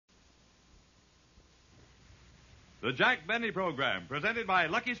The Jack Benny Program, presented by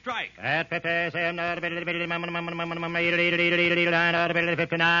Lucky Strike. At 59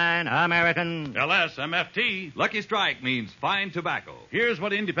 American. LSMFT, Lucky Strike means fine tobacco. Here's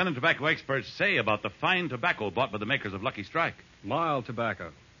what independent tobacco experts say about the fine tobacco bought by the makers of Lucky Strike. Mild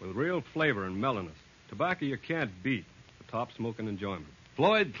tobacco with real flavor and mellowness. Tobacco you can't beat for top smoking enjoyment.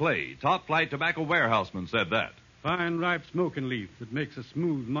 Floyd Clay, top flight tobacco warehouseman, said that. Fine, ripe smoking leaf that makes a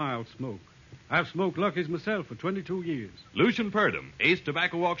smooth, mild smoke. I've smoked Lucky's myself for 22 years. Lucian Purdom, ace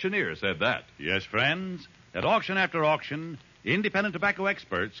tobacco auctioneer, said that. Yes, friends, at auction after auction, independent tobacco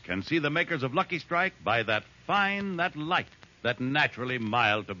experts can see the makers of Lucky Strike buy that fine, that light, that naturally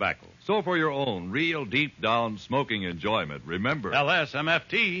mild tobacco. So for your own real deep-down smoking enjoyment, remember...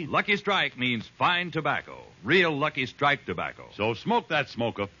 LSMFT. Lucky Strike means fine tobacco. Real Lucky Strike tobacco. So smoke that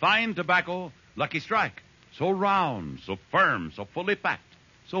smoke of fine tobacco, Lucky Strike. So round, so firm, so fully packed.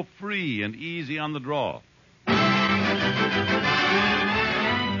 So free and easy on the draw.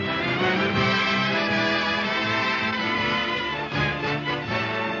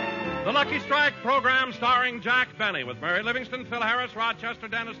 The Lucky Strike program starring Jack Benny with Mary Livingston, Phil Harris, Rochester,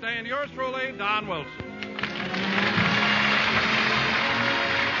 Dennis Day, and yours truly, Don Wilson.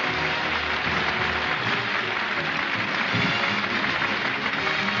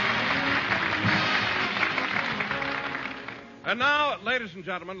 And now, ladies and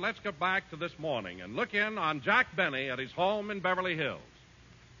gentlemen, let's get back to this morning and look in on Jack Benny at his home in Beverly Hills.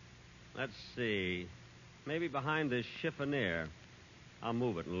 Let's see. Maybe behind this chiffonier. I'll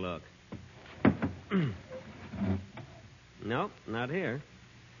move it and look. Nope, not here.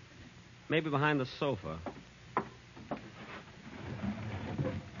 Maybe behind the sofa.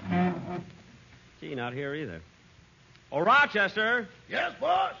 Gee, not here either. Oh, Rochester. Yes,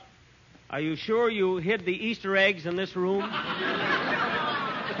 boss? Are you sure you hid the Easter eggs in this room?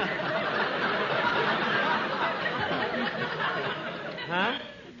 Huh?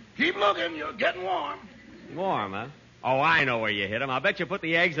 Keep looking. You're getting warm. Warm, huh? Oh, I know where you hid them. I'll bet you put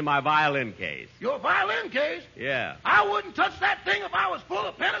the eggs in my violin case. Your violin case? Yeah. I wouldn't touch that thing if I was full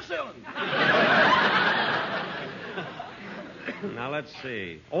of penicillin. Now, let's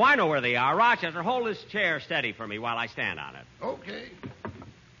see. Oh, I know where they are. Rochester, hold this chair steady for me while I stand on it. Okay.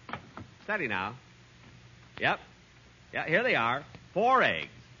 Steady now. Yep. Yeah, here they are. 4 eggs.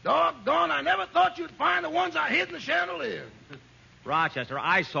 Doggone, I never thought you'd find the ones I hid in the chandelier. Rochester,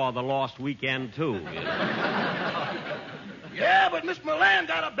 I saw The Lost Weekend, too. You know? Yeah, but Miss Milan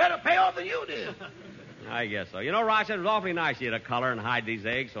got a better payoff than you did. I guess so. You know, Rochester, it was awfully nice of you to color and hide these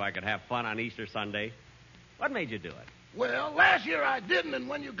eggs so I could have fun on Easter Sunday. What made you do it? Well, last year I didn't, and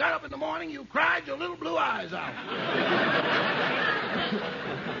when you got up in the morning, you cried your little blue eyes out.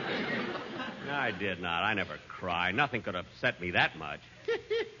 I did not. I never cry. Nothing could upset me that much.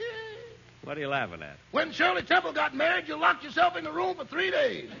 What are you laughing at? When Shirley Temple got married, you locked yourself in the room for 3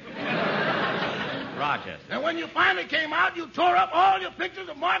 days. Rochester. And when you finally came out, you tore up all your pictures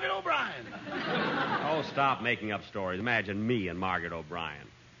of Margaret O'Brien. Oh, stop making up stories. Imagine me and Margaret O'Brien.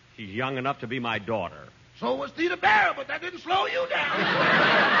 She's young enough to be my daughter. So was Theda Barrow, but that didn't slow you down.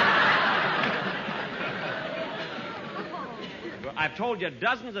 I've told you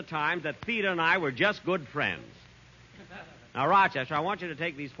dozens of times that Theda and I were just good friends. Now, Rochester, I want you to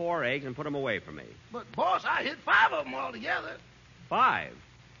take these 4 eggs and put them away for me. But, boss, I hid 5 of them altogether. 5?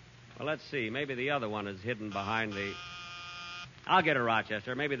 Well, let's see. Maybe the other one is hidden behind the... I'll get her,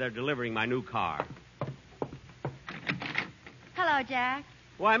 Rochester. Maybe they're delivering my new car. Hello, Jack.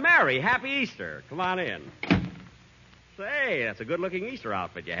 Why, Mary, happy Easter. Come on in. Say, that's a good-looking Easter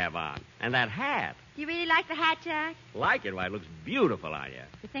outfit you have on. And that hat. Do you really like the hat, Jack? Like it? Why, it looks beautiful on you.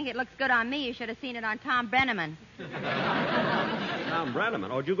 If you think it looks good on me, you should have seen it on Tom Brenneman. Tom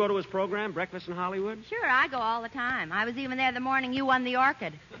Brenneman? Oh, did you go to his program, Breakfast in Hollywood? Sure, I go all the time. I was even there the morning you won the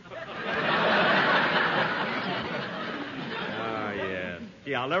orchid. Oh, yes.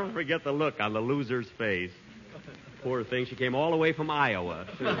 Gee, I'll never forget the look on the loser's face. Poor thing, she came all the way from Iowa.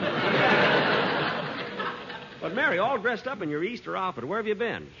 But, Mary, all dressed up in your Easter outfit. Where have you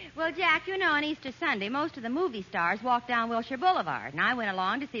been? Well, Jack, you know on Easter Sunday, most of the movie stars walk down Wilshire Boulevard, and I went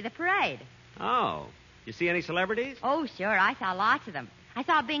along to see the parade. Oh. You see any celebrities? Oh, sure. I saw lots of them. I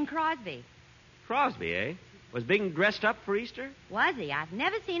saw Bing Crosby. Crosby, eh? Was Bing dressed up for Easter? Was he? I've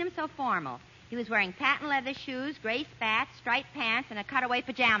never seen him so formal. He was wearing patent leather shoes, gray spats, striped pants, and a cutaway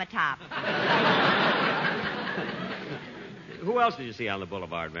pajama top. Who else did you see on the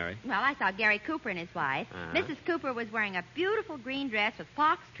boulevard, Mary? Well, I saw Gary Cooper and his wife. Mrs. Cooper was wearing a beautiful green dress with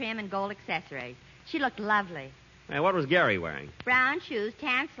fox trim and gold accessories. She looked lovely. Hey, what was Gary wearing? Brown shoes,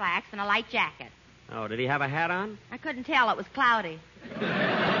 tan slacks, and a light jacket. Oh, did he have a hat on? I couldn't tell. It was cloudy.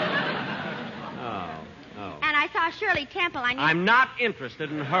 Oh. And I saw Shirley Temple, I need... I'm not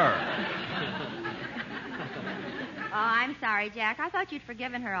interested in her. Oh, I'm sorry, Jack. I thought you'd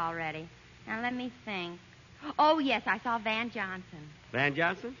forgiven her already. Now, let me think. Oh, yes, I saw Van Johnson. Van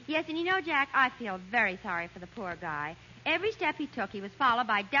Johnson? Yes, and you know, Jack, I feel very sorry for the poor guy. Every step he took, he was followed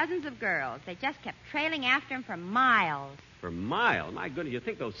by dozens of girls. They just kept trailing after him for miles. For miles? My goodness, you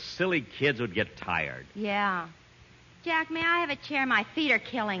think those silly kids would get tired? Yeah. Jack, may I have a chair? My feet are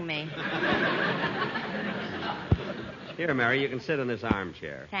killing me. Here, Mary, you can sit in this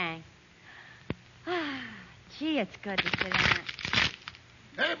armchair. Thanks. Gee, it's good to sit in it.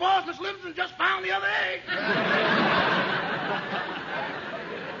 Hey, boss, Miss Livingston just found the other egg.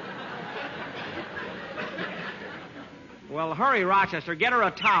 Well, hurry, Rochester. Get her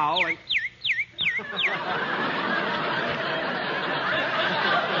a towel and...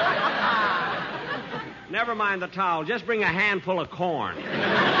 Never mind the towel. Just bring a handful of corn.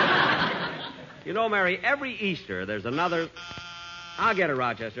 You know, Mary, every Easter there's another... I'll get it,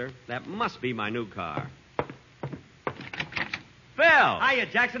 Rochester. That must be my new car. Phil! Hiya,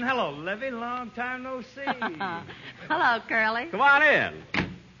 Jackson. Hello, Livy. Long time no see. Hello, Curly. Come on in.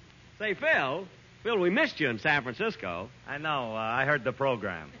 Say, Phil, we missed you in San Francisco. I know. I heard the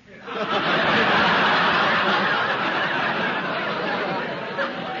program.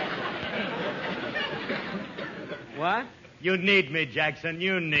 What? You need me, Jackson.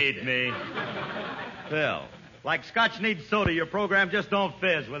 You need me. Phil. Like Scotch needs soda, your program just don't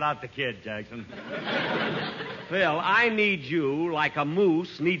fizz without the kid, Jackson. Phil, I need you like a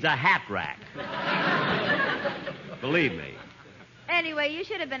moose needs a hat rack. Believe me. Anyway, you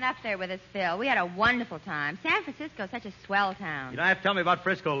should have been up there with us, Phil. We had a wonderful time. San Francisco's such a swell town. You don't have to tell me about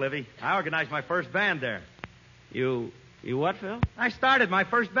Frisco, Livy. I organized my first band there. You what, Phil? I started my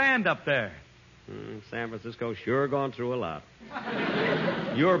first band up there. San Francisco's sure gone through a lot.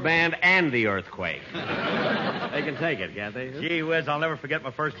 Your band and the earthquake. They can take it, can't they? Gee whiz, I'll never forget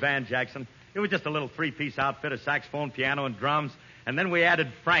my first band, Jackson. It was just a little three-piece outfit of saxophone, piano, and drums. And then we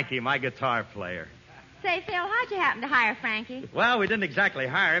added Frankie, my guitar player. Say, Phil, how'd you happen to hire Frankie? Well, we didn't exactly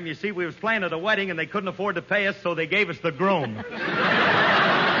hire him. You see, we was playing at a wedding, and they couldn't afford to pay us, so they gave us the groom.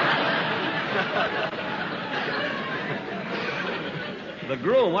 The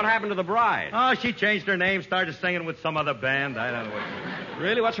groom? What happened to the bride? Oh, she changed her name, started singing with some other band. I don't know what.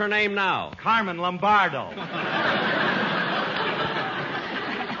 Really? What's her name now? Carmen Lombardo.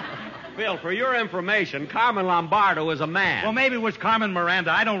 Phil, for your information, Carmen Lombardo is a man. Well, maybe it was Carmen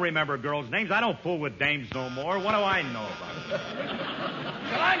Miranda. I don't remember girls' names. I don't fool with dames no more. What do I know about it?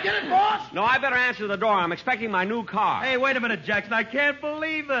 Shall I get it, boss? No, I better answer the door. I'm expecting my new car. Hey, wait a minute, Jackson. I can't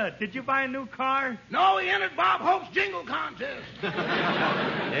believe it. Did you buy a new car? No, he entered Bob Hope's jingle contest.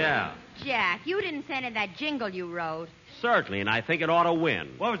 Yeah. Jack, you didn't send in that jingle you wrote. Certainly, and I think it ought to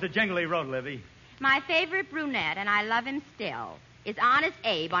win. What was the jingle he wrote, Livy? My favorite brunette, and I love him still, is Honest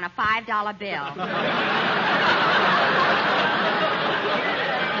Abe on a $5 bill.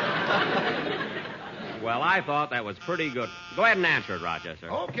 Well, I thought that was pretty good. Go ahead and answer it, Rochester.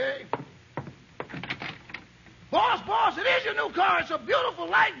 Okay. Boss, it is your new car. It's a beautiful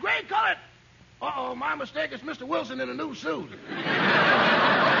light gray color. Uh-oh, my mistake. It's Mr. Wilson in a new suit.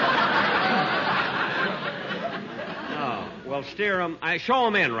 Oh, well, steer him. Show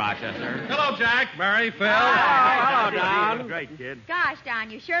him in, Rochester. Hello, Jack, Mary, Phil. Hello, Don. Great, kid. Gosh,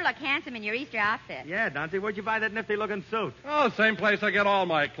 Don, you sure look handsome in your Easter outfit. Yeah, Dante, where'd you buy that nifty-looking suit? Oh, same place I get all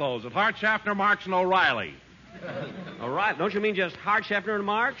my clothes, at Hart, Schaffner, Marks, and O'Reilly. All right. Don't you mean just Hart, Scheffner, and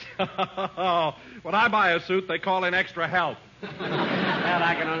Marks? When I buy a suit, they call in extra help. That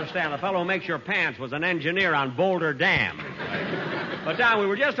I can understand. The fellow who makes your pants was an engineer on Boulder Dam. But, Don, we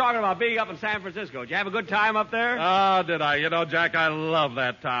were just talking about being up in San Francisco. Did you have a good time up there? Oh, did I? You know, Jack, I love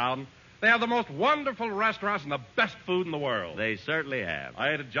that town. They have the most wonderful restaurants and the best food in the world. They certainly have.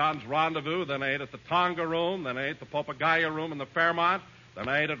 I ate at John's Rendezvous, then I ate at the Tonga Room, then I ate at the Popagaya Room in the Fairmont, then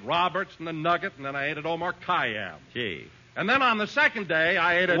I ate at Roberts and the Nugget, and then I ate at Omar Khayyam. Gee. And then on the second day,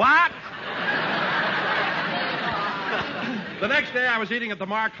 I ate at... What? The next day, I was eating at the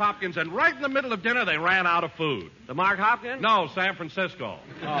Mark Hopkins, and right in the middle of dinner, they ran out of food. The Mark Hopkins? No, San Francisco.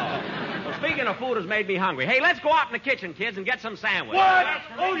 Oh. Well, speaking of food has made me hungry. Hey, let's go out in the kitchen, kids, and get some sandwich. What?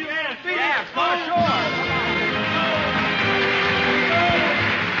 Oh, yeah. Yes, for sure.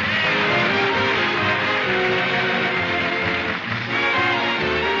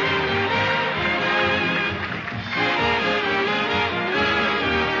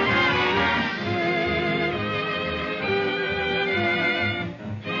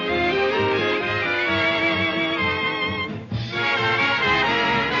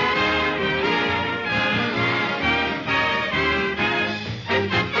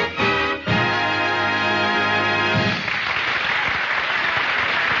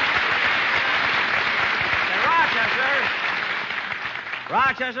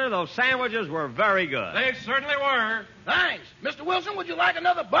 Rochester, those sandwiches were very good. They certainly were. Thanks. Mr. Wilson, would you like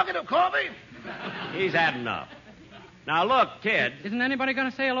another bucket of coffee? He's had enough. Now, look, kid. Isn't anybody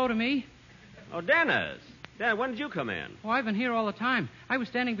going to say hello to me? Oh, Dennis. Dennis, when did you come in? Oh, I've been here all the time. I was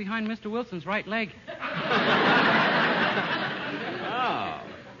standing behind Mr. Wilson's right leg. Oh.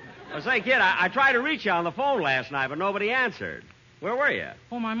 Well, say, kid, I tried to reach you on the phone last night, but nobody answered. Where were you?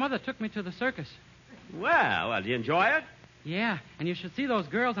 Oh, my mother took me to the circus. Well, did you enjoy it? Yeah, and you should see those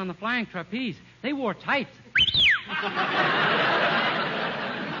girls on the flying trapeze. They wore tights.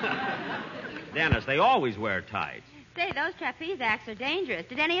 Dennis, they always wear tights. Say, those trapeze acts are dangerous.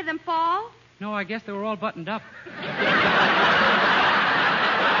 Did any of them fall? No, I guess they were all buttoned up. Dennis,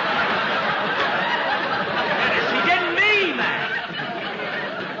 he didn't mean that.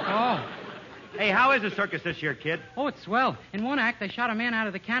 Oh. Hey, how is the circus this year, kid? Oh, it's swell. In one act, they shot a man out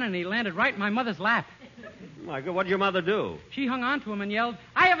of the cannon and he landed right in my mother's lap. My God, what did your mother do? She hung on to him and yelled,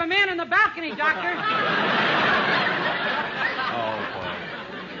 "I have a man in the balcony, doctor!" Oh, boy.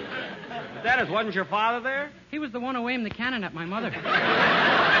 Dennis, wasn't your father there? He was the one who aimed the cannon at my mother.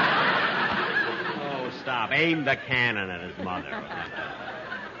 Oh, stop. Aim the cannon at his mother.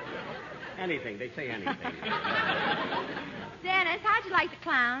 Anything. They say anything. Dennis, how'd you like the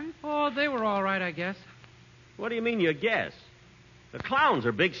clowns? Oh, they were all right, I guess. What do you mean you guess? The clowns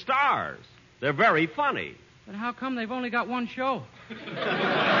are big stars. They're very funny. But how come they've only got one show?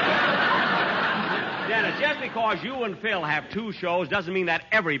 Dennis, just because you and Phil have two shows doesn't mean that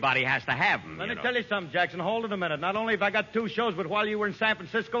everybody has to have them. Let me tell you something, Jackson. Hold it a minute. Not only have I got two shows, but while you were in San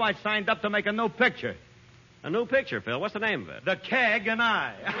Francisco, I signed up to make a new picture. A new picture, Phil. What's the name of it? The Keg and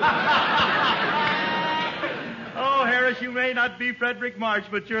I. Oh, Harris, you may not be Frederick March,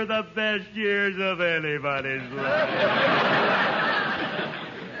 but you're the best years of anybody's life.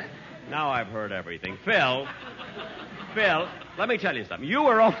 Now I've heard everything. Phil, let me tell you something. You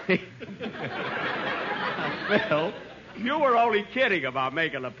were only... Phil, you were only kidding about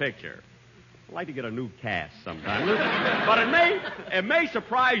making a picture. I'd like to get a new cast sometime. But it may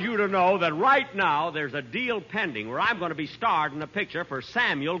surprise you to know that right now there's a deal pending where I'm going to be starred in a picture for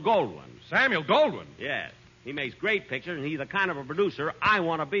Samuel Goldwyn. Samuel Goldwyn? Yes. He makes great pictures, and he's the kind of a producer I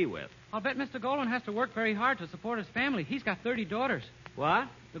want to be with. I'll bet Mr. Goldwyn has to work very hard to support his family. He's got 30 daughters. What?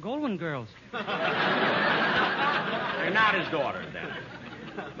 The Goldwyn girls. They're not his daughters, then.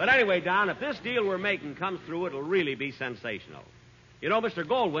 But anyway, Don, if this deal we're making comes through, it'll really be sensational. You know, Mr.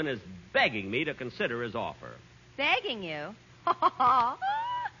 Goldwyn is begging me to consider his offer. Begging you? What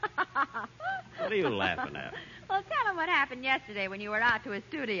are you laughing at? Well, tell him what happened yesterday when you were out to his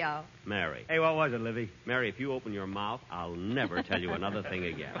studio. Mary. Hey, what was it, Livy? Mary, if you open your mouth, I'll never tell you another thing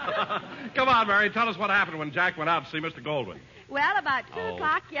again. Come on, Mary. Tell us what happened when Jack went out to see Mr. Goldwyn. Well, about 2 Oh.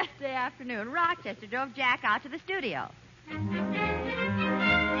 o'clock yesterday afternoon, Rochester drove Jack out to the studio.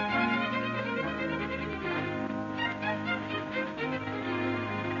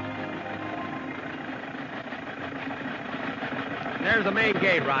 There's the main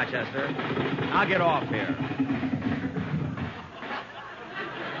gate, Rochester. I'll get off here.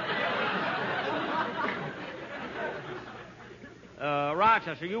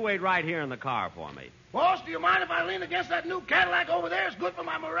 Rochester, you wait right here in the car for me. Boss, do you mind if I lean against that new Cadillac over there? It's good for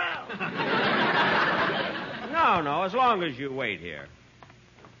my morale. No, as long as you wait here.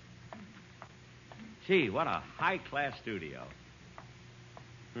 Gee, what a high-class studio.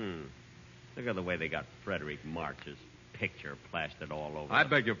 Look at the way they got Frederick March's picture plastered all over. I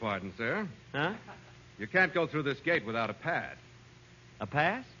beg your pardon, sir. Huh? You can't go through this gate without a pad. A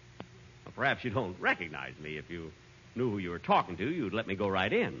pass? Well, perhaps you don't recognize me. If you knew who you were talking to, you'd let me go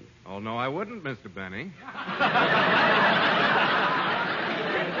right in. Oh, no, I wouldn't, Mr. Benny.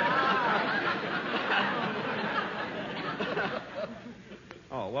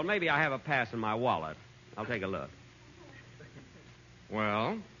 Oh, well, maybe I have a pass in my wallet. I'll take a look.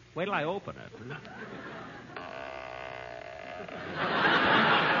 Well? Wait till I open it.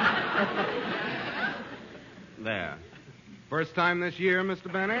 There. First time this year,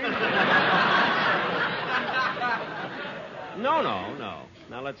 Mr. Benny? No.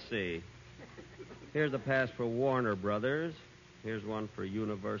 Now, let's see. Here's a pass for Warner Brothers. Here's one for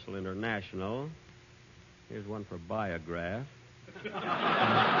Universal International. Here's one for Biograph.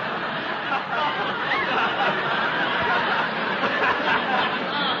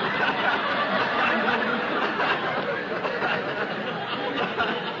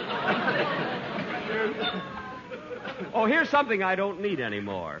 Oh, here's something I don't need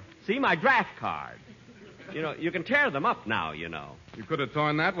anymore. See, my draft card. You know, you can tear them up now, you know. You could have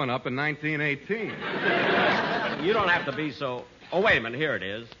torn that one up in 1918. You don't have to be so... Oh, wait a minute. Here it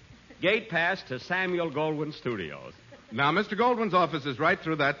is. Gate pass to Samuel Goldwyn Studios. Now, Mr. Goldwyn's office is right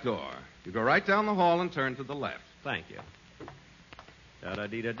through that door. You go right down the hall and turn to the left. Thank you.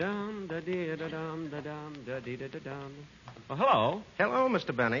 Da-da-dee-da-dum, da-dee-da-dum, da-dum, da-dee-da-da-dum. Oh, hello. Hello,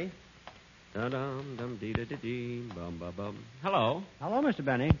 Mr. Benny. Da-dum, dum, dee-da-dee-dee, bum-ba-bum. Hello. Hello, Mr.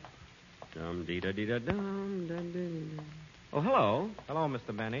 Benny. Dum, dee-da-dee-da-dum, dum-dee-da. Oh, hello. Hello,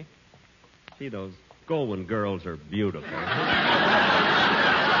 Mr. Benny. Gee, those Goldwyn girls are beautiful.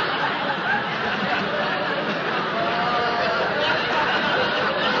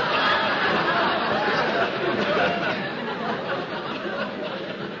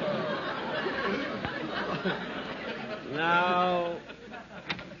 Now,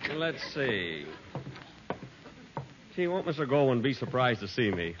 let's see. Gee, won't Mr. Goldwyn be surprised to see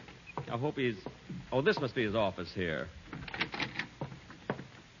me? I hope he's... Oh, this must be his office here.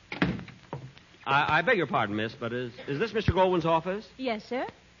 I beg your pardon, miss, but is this Mr. Goldwyn's office? Yes, sir.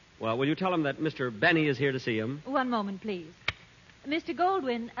 Well, will you tell him that Mr. Benny is here to see him? One moment, please. Mr.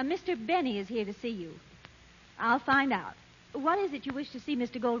 Goldwyn, Mr. Benny is here to see you. I'll find out. What is it you wish to see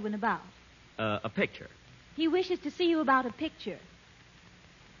Mr. Goldwyn about? A picture. He wishes to see you about a picture.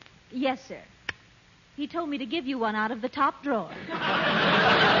 Yes, sir. He told me to give you one out of the top drawer.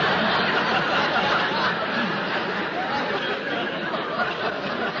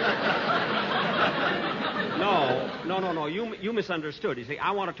 No. You misunderstood. You see,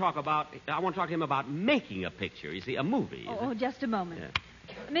 I want to talk to him about making a picture. You see, a movie. Oh, just a moment. Yeah.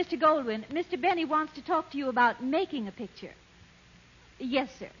 Mr. Goldwyn, Mr. Benny wants to talk to you about making a picture. Yes,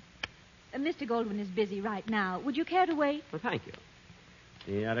 sir. Mr. Goldwyn is busy right now. Would you care to wait? Well, thank you.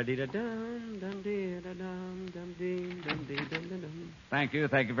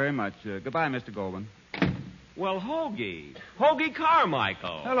 Thank you very much. Goodbye, Mr. Goldwyn. Well, Hoagy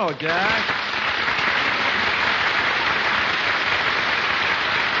Carmichael. Hello, Jack.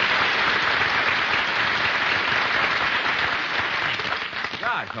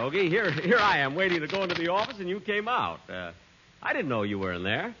 Gosh, Hoagy, here I am waiting to go into the office, and you came out. I didn't know you were in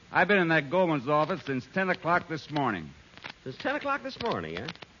there. I've been in that Goldwyn's office since 10 o'clock this morning. Since 10 o'clock this morning, eh?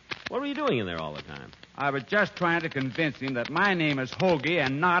 What were you doing in there all the time? I was just trying to convince him that my name is Hoagy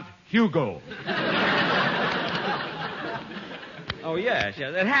and not Hugo. Oh, yes.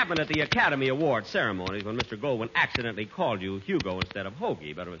 It happened at the Academy Award ceremonies when Mr. Goldwyn accidentally called you Hugo instead of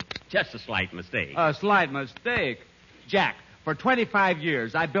Hoagy, but it was just a slight mistake. A slight mistake? Jack, for 25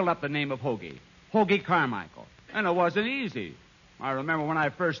 years, I built up the name of Hoagy Carmichael. And it wasn't easy. I remember when I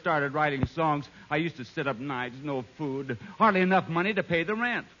first started writing songs, I used to sit up nights, no food, hardly enough money to pay the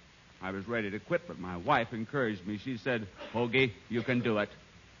rent. I was ready to quit, but my wife encouraged me. She said, Hoagy, you can do it.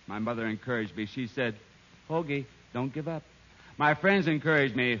 My mother encouraged me. She said, Hoagy, don't give up. My friends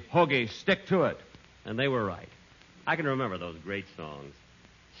encouraged me, Hoagy, stick to it. And they were right. I can remember those great songs.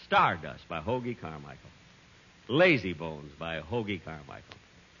 Stardust by Hoagy Carmichael. Lazy Bones by Hoagy Carmichael.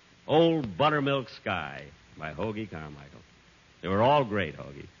 Old Buttermilk Sky by Hoagy Carmichael. They were all great,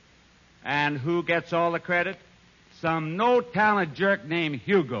 Hoagy. And who gets all the credit? Some no-talent jerk named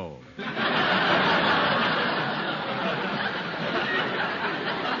Hugo.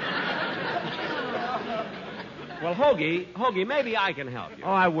 Well, Hoagy, maybe I can help you.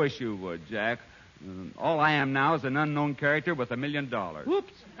 Oh, I wish you would, Jack. All I am now is an unknown character with $1 million.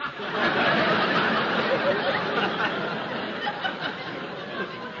 Whoops.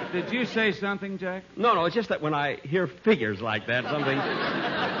 Did you say something, Jack? No, it's just that when I hear figures like that,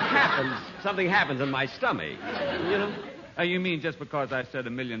 something happens in my stomach. You know? You mean just because I said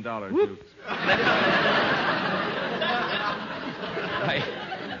 $1 million, Whoops.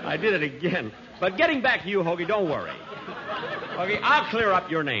 I did it again. But getting back to you, Hoagy, don't worry. Hoagy, I'll clear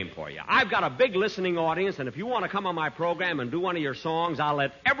up your name for you. I've got a big listening audience, and if you want to come on my program and do one of your songs, I'll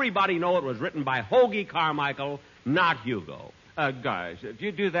let everybody know it was written by Hoagy Carmichael, not Hugo. Gosh, if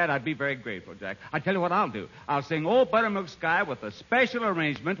you do that, I'd be very grateful, Jack. I tell you what I'll do. I'll sing Old Buttermilk Sky with a special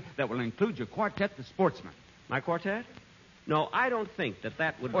arrangement that will include your quartet, The Sportsmen. My quartet? No, I don't think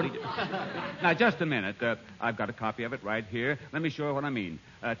that would be... Now, just a minute. I've got a copy of it right here. Let me show you what I mean.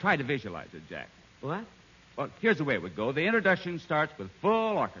 Try to visualize it, Jack. What? Well, here's the way it would go. The introduction starts with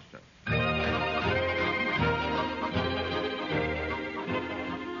full orchestra.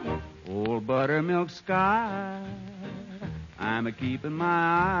 Old Buttermilk Sky, I'm a-keeping my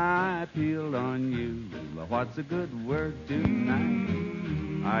eye peeled on you. What's a good word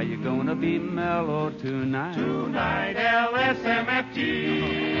tonight? Are you gonna be mellow tonight? Tonight, LSMFT.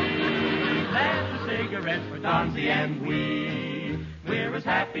 That's a cigarette for Donzie and we. We're as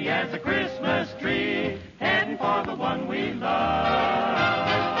happy as a Christmas tree, heading for the one we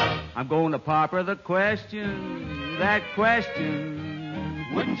love. I'm going to pop her the question, that question.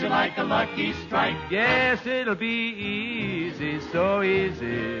 Wouldn't you like a lucky strike? Yes, it'll be easy, so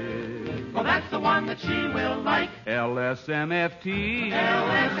easy. Well, that's the one that she will like. LSMFT.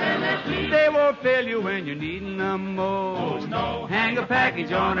 LSMFT. They won't fail you when you're needing them most. Oh, no. Hang a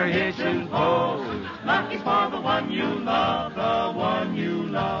package on her hitching post. Lucky's for the one you love, the one you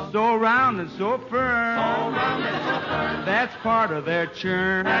love. So round and so firm. So round and so firm. That's part of their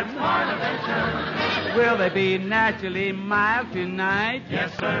churn. That's part of their churn. Will they be naturally mild tonight?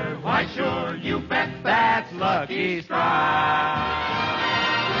 Yes, sir. Why, sure, you bet. That's Lucky Strike.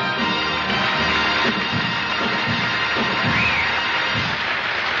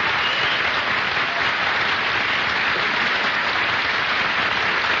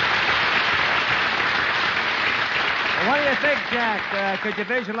 What do you think, Jack? Could you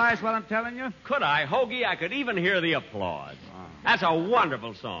visualize what I'm telling you? Could I? Hoagy, I could even hear the applause. That's a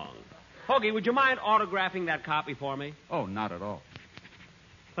wonderful song. Hoagy, would you mind autographing that copy for me? Oh, not at all.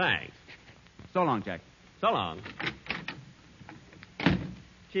 Thanks. So long, Jack. So long.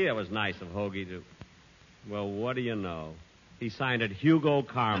 Gee, that was nice of Hoagy to... Well, what do you know? He signed it Hugo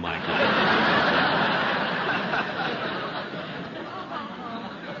Carmichael.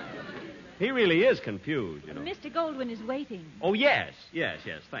 He really is confused, you know. Mr. Goldwyn is waiting. Oh, yes.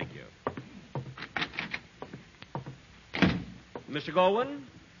 Thank you. Mr. Goldwyn?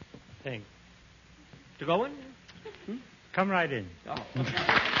 Thanks. Mr. Goldwyn? Come right in. Oh.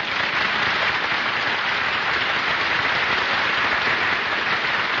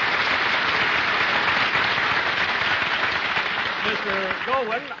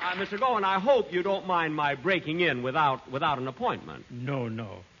 Mr. Goldwyn, I hope you don't mind my breaking in without an appointment.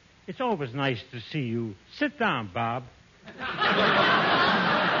 No. It's always nice to see you. Sit down, Bob.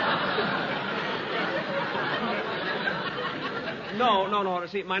 No.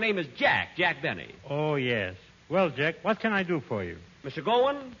 See, my name is Jack Benny. Oh, yes. Well, Jack, what can I do for you? Mr.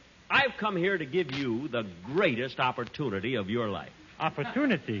 Goldwyn, I've come here to give you the greatest opportunity of your life.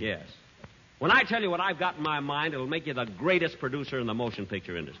 Opportunity? Yes. When I tell you what I've got in my mind, it'll make you the greatest producer in the motion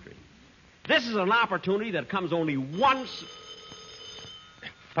picture industry. This is an opportunity that comes only once...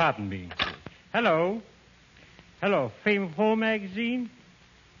 Pardon me. Hello, Fame of Home magazine?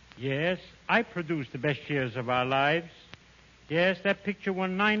 Yes, I produced the best years of our lives. Yes, that picture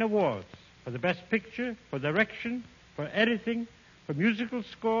won 9 awards. For the best picture, for direction, for editing, for musical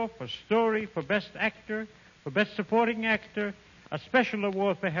score, for story, for best actor, for best supporting actor, a special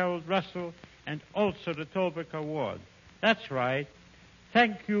award for Harold Russell, and also the Tolbert Award. That's right.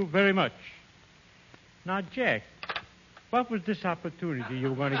 Thank you very much. Now, Jack, what was this opportunity you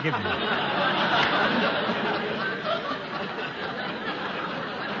were going to give me?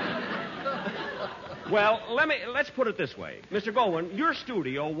 Well, let's put it this way. Mr. Goldwyn, your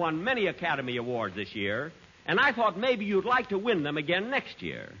studio won many Academy Awards this year, and I thought maybe you'd like to win them again next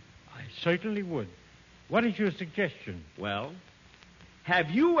year. I certainly would. What is your suggestion? Well, have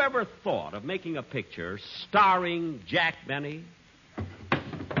you ever thought of making a picture starring Jack Benny?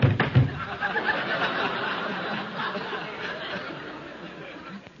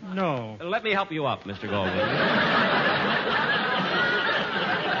 No. Let me help you up, Mr. Goldwyn.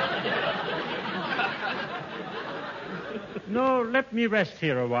 No, let me rest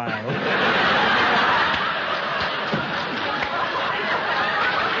here a while.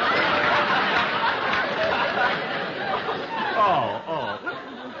 Oh.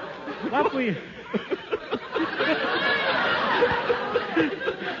 What were you...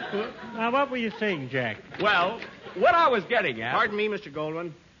 Now, what were you saying, Jack? Well, what I was getting at... Pardon me, Mr.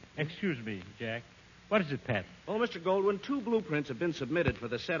 Goldwyn. Excuse me, Jack. What is it, Pat? Oh, Mr. Goldwyn, 2 blueprints have been submitted for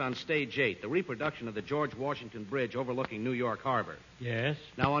the set on Stage 8, the reproduction of the George Washington Bridge overlooking New York Harbor. Yes?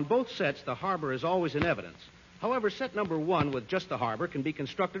 Now, on both sets, the harbor is always in evidence. However, set number 1 with just the harbor can be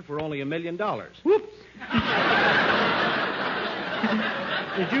constructed for only $1 million. Whoops!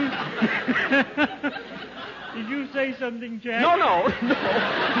 Did you say something, Jack? No,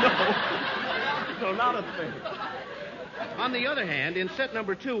 not a thing. On the other hand, in set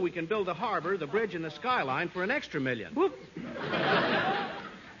number 2, we can build the harbor, the bridge, and the skyline for an extra $1 million. Whoops.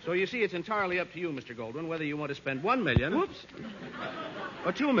 So you see, it's entirely up to you, Mr. Goldwyn, whether you want to spend $1 million. Whoops.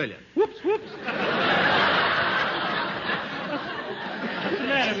 Or $2 million. Whoops. What's the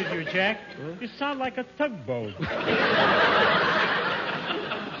matter with you, Jack? You sound like a tugboat.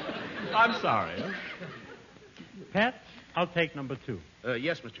 I'm sorry. Pat, I'll take number 2.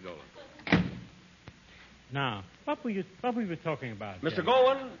 Yes, Mr. Goldwyn. Now, what were you talking about, Mr. Jack?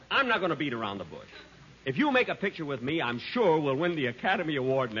 Goldwyn, I'm not going to beat around the bush. If you make a picture with me, I'm sure we'll win the Academy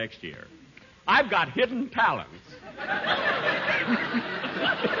Award next year. I've got hidden talents.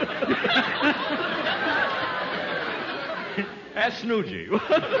 As snoogy.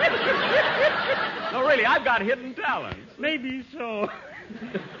 No, really, I've got hidden talents. Maybe so.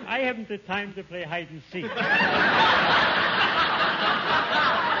 I haven't the time to play hide and seek.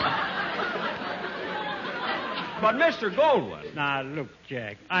 But, Mr. Goldwyn. Now, look,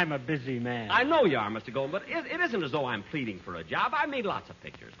 Jack, I'm a busy man. I know you are, Mr. Goldwyn, but it isn't as though I'm pleading for a job. I've made lots of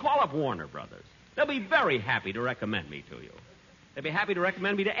pictures. Call up Warner Brothers. They'll be very happy to recommend me to you. They'd be happy to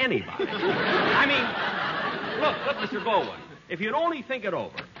recommend me to anybody. I mean, look, Mr. Goldwyn, if you'd only think it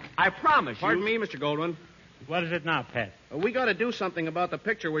over, I promise you... Pardon me, Mr. Goldwyn. What is it now, Pat? We got to do something about the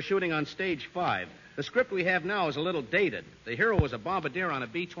picture we're shooting on stage 5. The script we have now is a little dated. The hero was a bombardier on a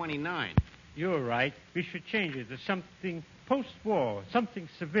B-29. You're right. We should change it to something post-war, something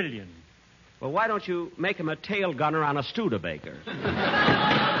civilian. Well, why don't you make him a tail gunner on a Studebaker?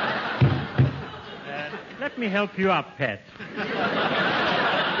 Let me help you out, Pat.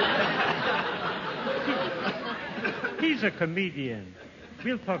 He's a comedian.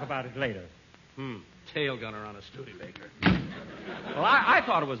 We'll talk about it later. Tail gunner on a Studebaker. Well, I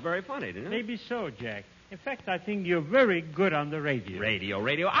thought it was very funny, didn't you? Maybe so, Jack. In fact, I think you're very good on the radio.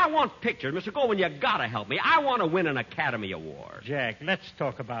 Radio. I want pictures. Mr. Goldwyn, you gotta help me. I want to win an Academy Award. Jack, let's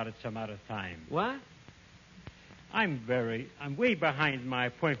talk about it some other time. What? I'm way behind my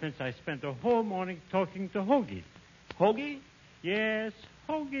appointments. I spent the whole morning talking to Hoagy. Hoagy? Yes,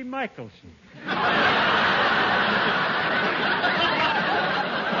 Hoagy Michelson. No,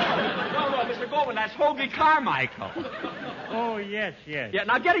 Mr. Goldwyn, that's Hoagy Carmichael. Oh, yes. Yeah,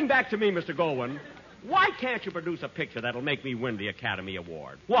 now getting back to me, Mr. Goldwyn, why can't you produce a picture that'll make me win the Academy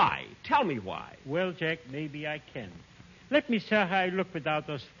Award? Why? Tell me why. Well, Jack, maybe I can. Let me see how I look without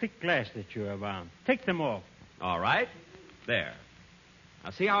those thick glasses that you have on. Take them off. All right. There.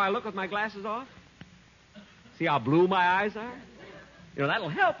 Now, see how I look with my glasses off? See how blue my eyes are? You know, that'll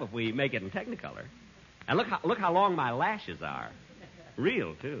help if we make it in Technicolor. And look how long my lashes are.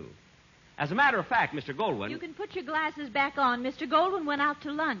 Real, too. As a matter of fact, Mr. Goldwyn... You can put your glasses back on. Mr. Goldwyn went out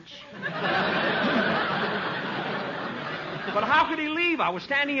to lunch. But how could he leave? I was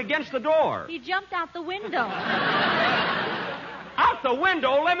standing against the door. He jumped out the window. Out the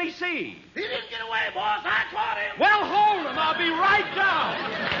window? Let me see. He didn't get away, boss. I caught him. Well, hold him. I'll be right down.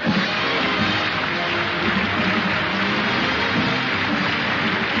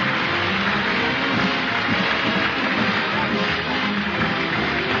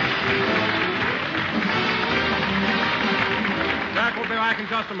 Jack will be back in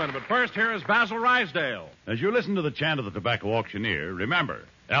just a minute, but first, here is Basil Rysdale. As you listen to the chant of the tobacco auctioneer, remember,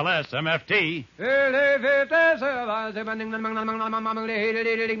 LSMFT.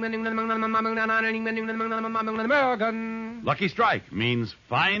 Lucky Strike means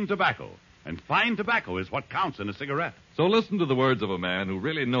fine tobacco, and fine tobacco is what counts in a cigarette. So listen to the words of a man who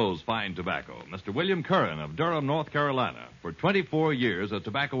really knows fine tobacco, Mr. William Curran of Durham, North Carolina. For 24 years, a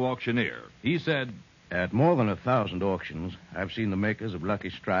tobacco auctioneer. He said, At more than 1,000 auctions, I've seen the makers of Lucky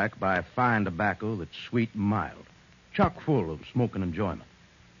Strike buy fine tobacco that's sweet and mild, chock full of smoking enjoyment.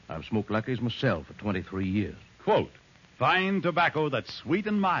 I've smoked Lucky's myself for 23 years. Quote, fine tobacco that's sweet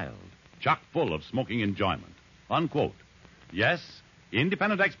and mild, chock full of smoking enjoyment. Unquote. Yes,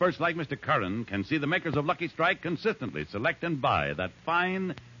 independent experts like Mr. Curran can see the makers of Lucky Strike consistently select and buy that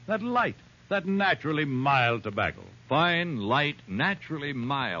fine, that light, that naturally mild tobacco. fine, light, naturally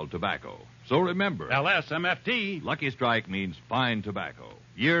mild tobacco. So remember, LSMFT. Lucky Strike means fine tobacco.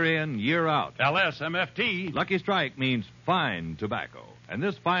 Year in, year out. LSMFT. Lucky Strike means fine tobacco. And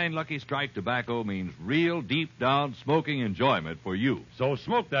this fine Lucky Strike tobacco means real deep-down smoking enjoyment for you. So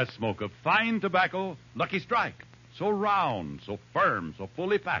smoke that smoke of fine tobacco, Lucky Strike. So round, so firm, so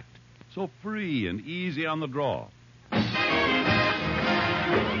fully packed, so free and easy on the draw.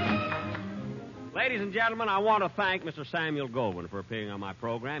 Ladies and gentlemen, I want to thank Mr. Samuel Goldwyn for appearing on my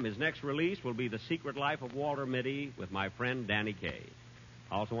program. His next release will be The Secret Life of Walter Mitty with my friend Danny Kaye.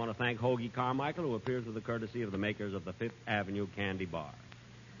 I also want to thank Hoagy Carmichael, who appears with the courtesy of the makers of the Fifth Avenue Candy Bar.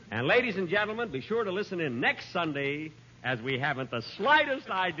 And ladies and gentlemen, be sure to listen in next Sunday, as we haven't the slightest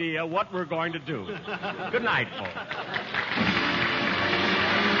idea what we're going to do. Good night, folks.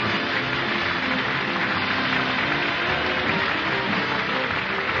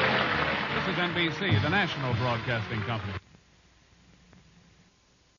 This is NBC, the national broadcasting company.